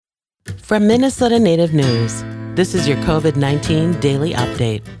From Minnesota Native News, this is your COVID-19 Daily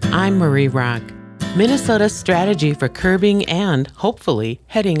Update. I'm Marie Rock. Minnesota's strategy for curbing and, hopefully,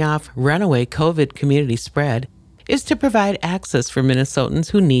 heading off runaway COVID community spread is to provide access for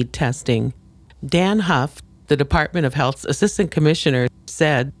Minnesotans who need testing. Dan Huff, the Department of Health's Assistant Commissioner,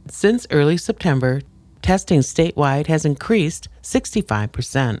 said since early September, testing statewide has increased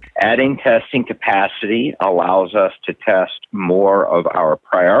 65%. Adding testing capacity allows us to test more of our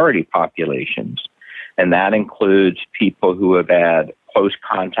priority populations, and that includes people who have had close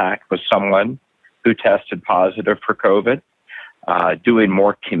contact with someone who tested positive for COVID, doing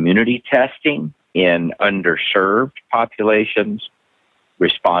more community testing in underserved populations,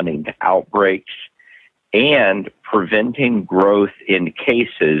 responding to outbreaks, and preventing growth in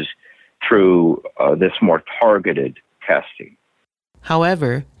cases through this more targeted testing.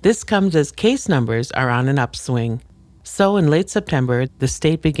 However, this comes as case numbers are on an upswing. So in late September, the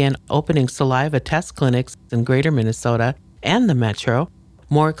state began opening saliva test clinics in Greater Minnesota and the Metro.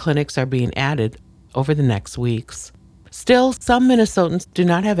 More clinics are being added over the next weeks. Still, some Minnesotans do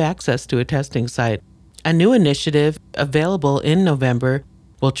not have access to a testing site. A new initiative available in November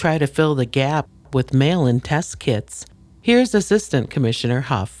will try to fill the gap with mail-in test kits. Here's Assistant Commissioner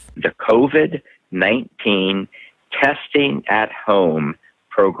Huff. The COVID-19 Testing at Home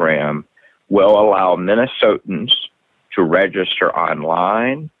program will allow Minnesotans to register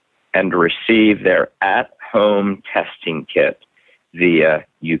online and to receive their at-home testing kit via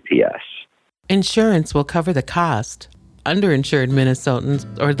UPS. Insurance will cover the cost. Underinsured Minnesotans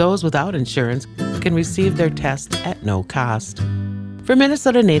or those without insurance can receive their test at no cost. For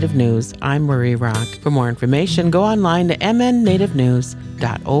Minnesota Native News, I'm Marie Rock. For more information, go online to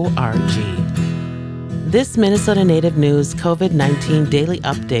mnnativenews.org. This Minnesota Native News COVID-19 Daily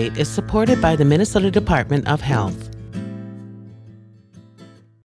Update is supported by the Minnesota Department of Health.